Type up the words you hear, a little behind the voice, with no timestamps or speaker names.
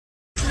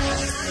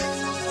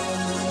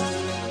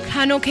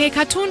Kano ke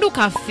katundu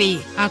kaffe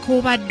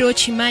ak'obadde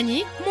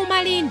okimanyi mu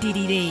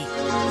malindirire.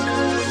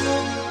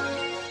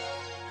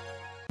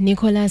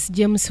 Nicholas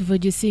James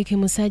Vujicic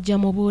musajja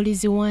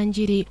mubuulizi wa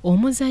njiri,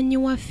 omuzannyi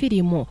wa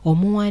firimu,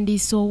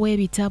 omuwandiisi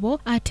ow'ebitabo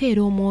ate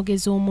era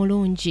omwogezi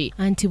omulungi,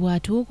 anti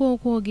bw'atuuka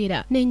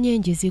okwogera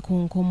n'ennyenje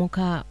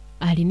zikunkomoka.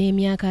 Alina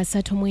emyaka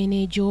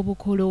 34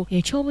 egy'obukulu,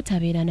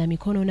 eky'obutabeera na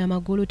mikono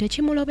n'amagulu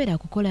tekimulobera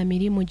kukola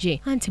mirimu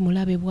gye, anti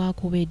mulabe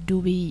bw'akuba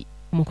eddubi.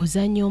 Mu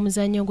kuzannya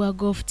omuzannyo gwa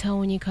golf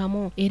town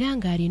kamu era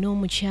ng'alina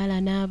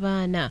omukyala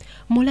n'abaana,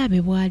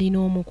 mulabe bw'alina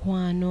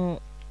omukwano.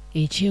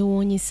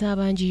 Ekyewuunyisa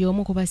abangi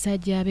y'omu ku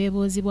basajja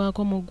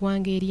abeebuuzibwako mu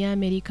ggwanga erya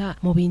Amerika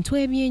mu bintu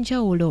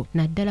eby'enjawulo,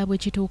 naddala bwe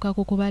kituuka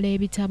ku kubala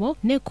ebitabo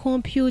ne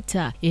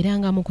kompyuta, era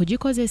nga mu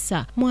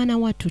kugikozesa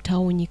mwana wattu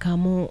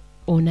tawunyikamu.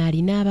 Ono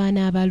alina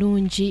abaana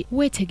abalungi,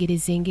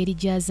 weetegereze engeri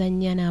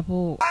gy'azannya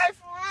nabo. 5,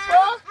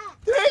 4,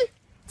 3,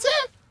 2,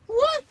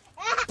 1.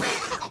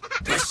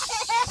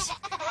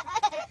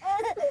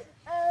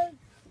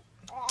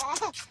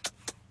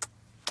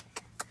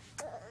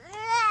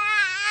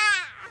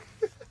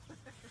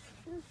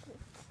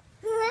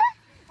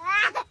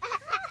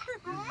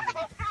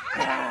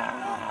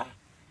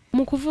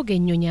 Mu kuvuga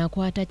ennyonyi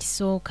akwata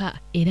kisooka,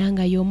 era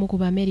nga y'omu ku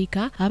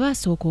Bamerika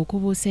abaasooka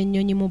okubuusa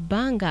ennyonyi mu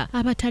bbanga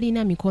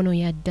abatalina mikono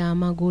yadde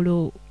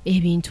amagulu.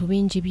 Ebintu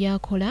bingi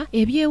by'akola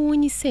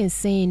ebyewuunyisa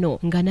ensi eno,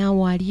 nga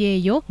naawe ali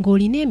eyo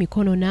ng'olina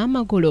emikono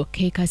n'amagulu,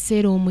 ke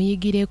kaseera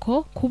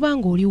omuyigireko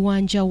kubanga oli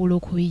wanjawulo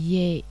ku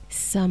ye.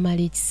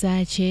 Samali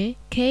Kisaache,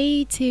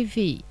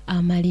 KTV,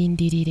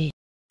 amalindirire.